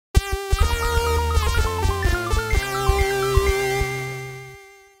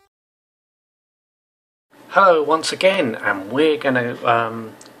Hello once again, and we're going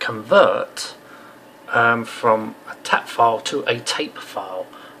to convert from a tap file to a tape file,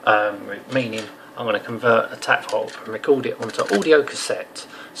 meaning I'm going to convert a tap file and record it onto audio cassette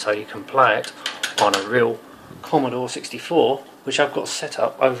so you can play it on a real Commodore 64, which I've got set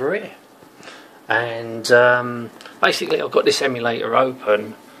up over here. And basically I've got this emulator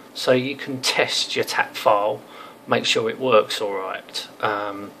open so you can test your tap file, make sure it works alright,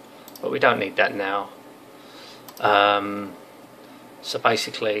 but we don't need that now. So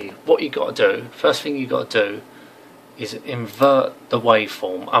basically what you got to do, first thing you got to do is invert the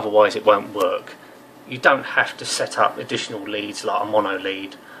waveform, otherwise it won't work. You don't have to set up additional leads like a mono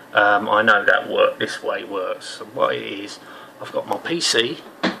lead. I know that this way works. So what it is, I've got my PC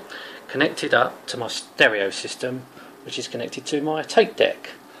connected up to my stereo system, which is connected to my tape deck.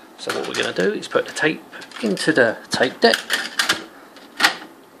 So what we're going to do is put the tape into the tape deck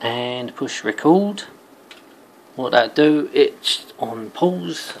and push record. What that do, it's on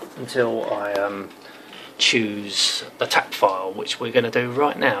pause until I choose the tap file, which we're going to do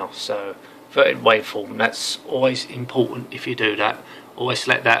right now. So inverted waveform, that's always important. If you do that, always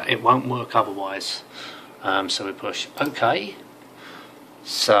select that, it won't work otherwise. So we push OK.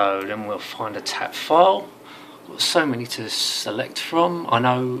 So then we'll find a tap file. Got so many to select from. I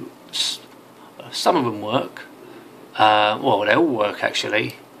know some of them work, well they all work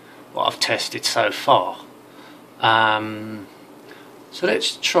actually, what I've tested so far. So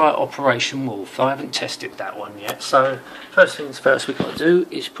let's try Operation Wolf. I haven't tested that one yet. So first things first, we've got to do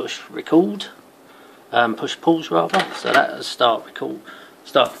is push record, push pause rather. So that'll start the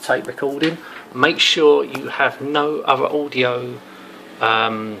tape recording. Make sure you have no other audio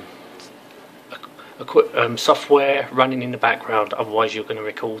software running in the background, otherwise you're going to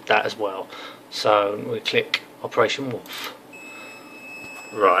record that as well. So we click Operation Wolf.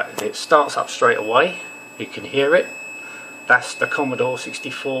 Right, it starts up straight away. You can hear it. That's the Commodore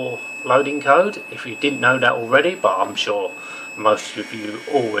 64 loading code, if you didn't know that already, but I'm sure most of you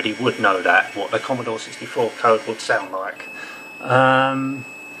already would know that, what the Commodore 64 code would sound like.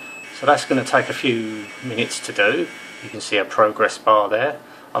 So that's going to take a few minutes to do. You can see a progress bar there.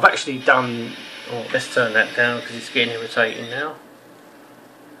 I've actually done, let's turn that down because it's getting irritating now.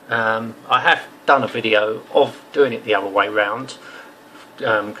 I have done a video of doing it the other way round,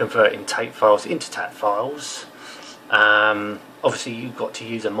 converting tape files into tap files. Obviously you've got to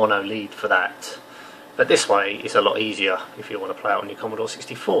use a mono lead for that, but this way is a lot easier if you want to play it on your Commodore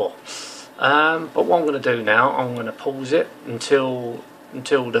 64. But what I'm going to do now, I'm going to pause it until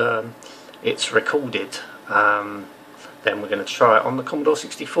it's recorded. Then we're going to try it on the Commodore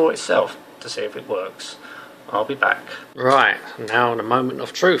 64 itself to see if it works. I'll be back. Right, now the moment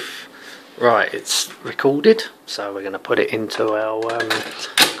of truth. Right, it's recorded, so we're going to put it into our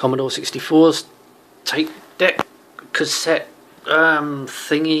Commodore 64's tape deck, cassette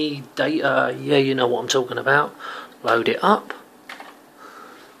thingy, data, yeah, you know what I'm talking about. Load it up,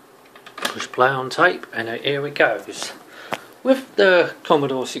 push play on tape, and here it goes. With the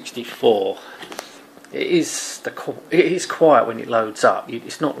Commodore 64, it is quiet when it loads up.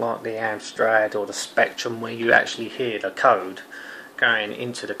 It's not like the Amstrad or the Spectrum where you actually hear the code going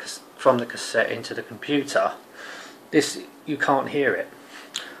into from the cassette into the computer. This, you can't hear it.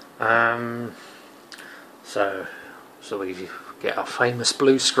 So we get our famous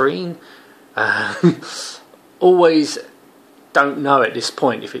blue screen. Always don't know at this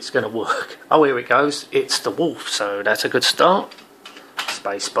point if it's going to work. Oh, here it goes. It's the wolf, so that's a good start.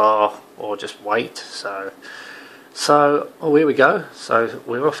 Space bar, or just wait. So oh, here we go. So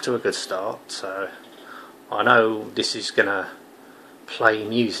we're off to a good start. So I know this is going to play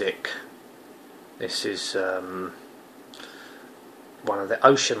music. This is one of the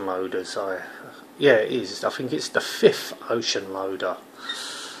ocean loaders. Yeah, it is. I think it's the 5th ocean loader,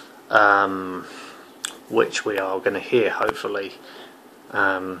 which we are going to hear hopefully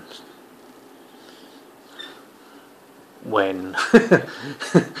when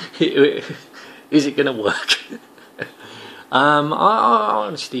is it going to work? I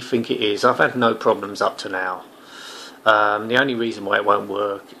honestly think it is. I've had no problems up to now. The only reason why it won't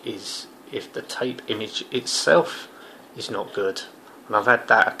work is if the tape image itself is not good, and I've had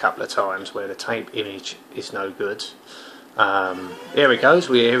that a couple of times where the tape image is no good. Here it goes,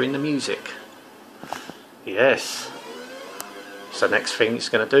 we're hearing the music. Yes. So next thing it's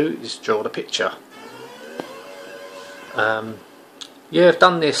going to do is draw the picture. Yeah, I've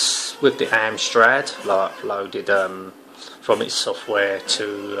done this with the Amstrad, like loaded from its software to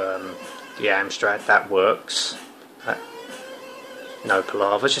the Amstrad. That works. No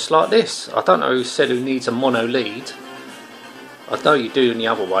palaver, just like this. I don't know who said who needs a mono lead. I know you do in the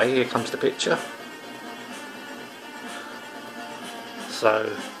other way. Here comes the picture.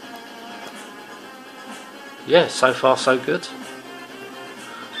 So yeah, so far so good.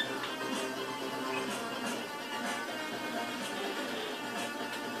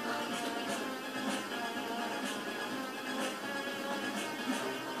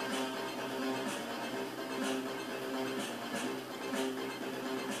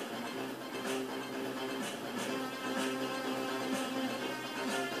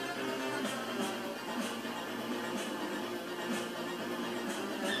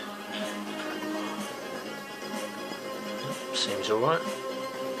 Seems alright.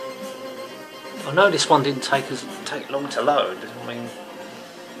 I know this one didn't take long to load. I mean,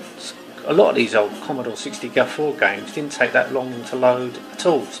 a lot of these old Commodore 64 games didn't take that long to load at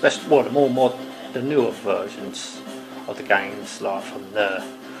all. Especially the newer versions of the games, like from the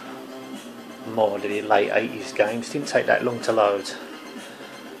late 80s games, didn't take that long to load.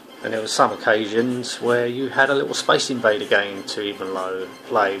 And there were some occasions where you had a little Space Invader game to even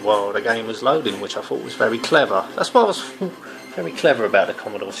play while the game was loading, which I thought was very clever. That's what was very clever about the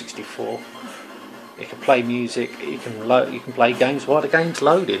Commodore 64. You can play music, you can play games while the game's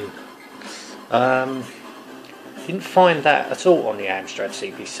loading. Didn't find that at all on the Amstrad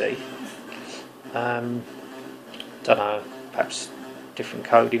CPC. Don't know, perhaps different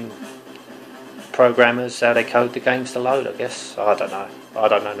coding programmers, how they code the games to load, I guess. I don't know. I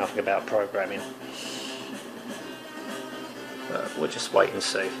don't know nothing about programming. But we'll just wait and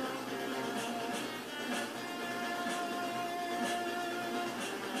see.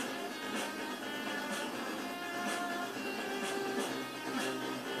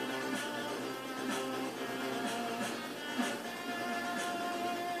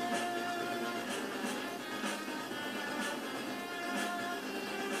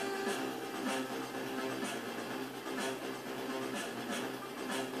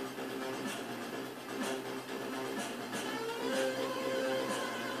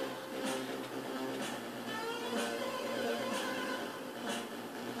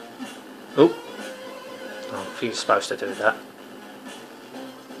 Oh, I think you're supposed to do that.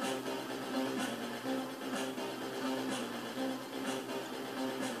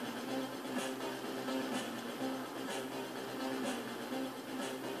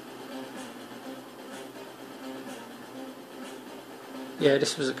 Yeah,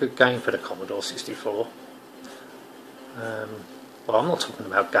 this was a good game for the Commodore 64. Well, I'm not talking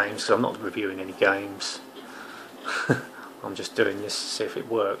about games because I'm not reviewing any games. I'm just doing this to see if it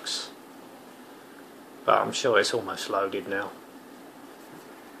works. But I'm sure it's almost loaded now.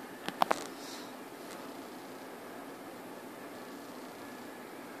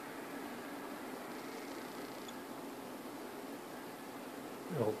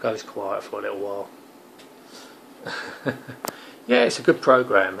 It all goes quiet for a little while. Yeah, it's a good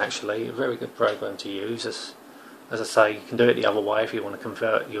program actually, a very good program to use. As I say, you can do it the other way if you want to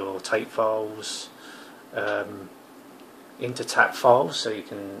convert your tape files into tap files, so you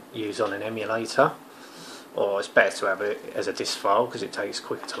can use on an emulator. Or it's better to have it as a disk file because it takes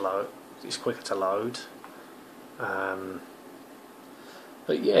quicker to load. It's quicker to load. But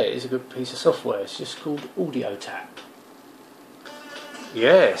yeah, it's a good piece of software. It's just called AudioTap.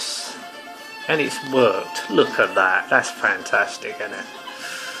 Yes, and it's worked. Look at that. That's fantastic, isn't it?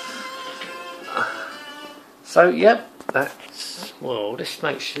 So yep, that's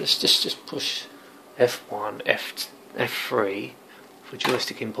let's just push F1, F3 for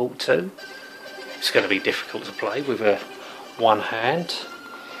joystick import 2. It's going to be difficult to play with one hand.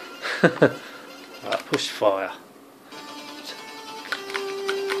 Right, push fire.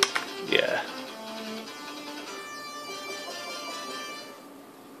 Yeah.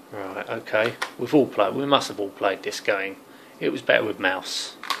 Right, okay. We must have all played this game. It was better with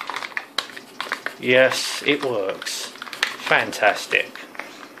mouse. Yes, it works. Fantastic.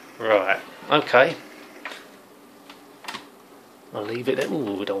 Right, okay. I'll leave it there.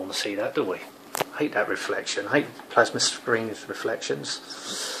 Ooh, we don't want to see that, do we? Hate that reflection. Hate plasma screen's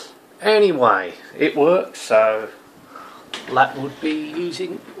reflections. Anyway, it works, so that would be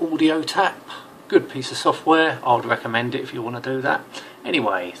using AudioTap. Good piece of software. I would recommend it if you want to do that.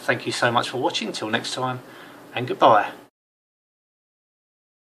 Anyway, thank you so much for watching. Till next time, and goodbye.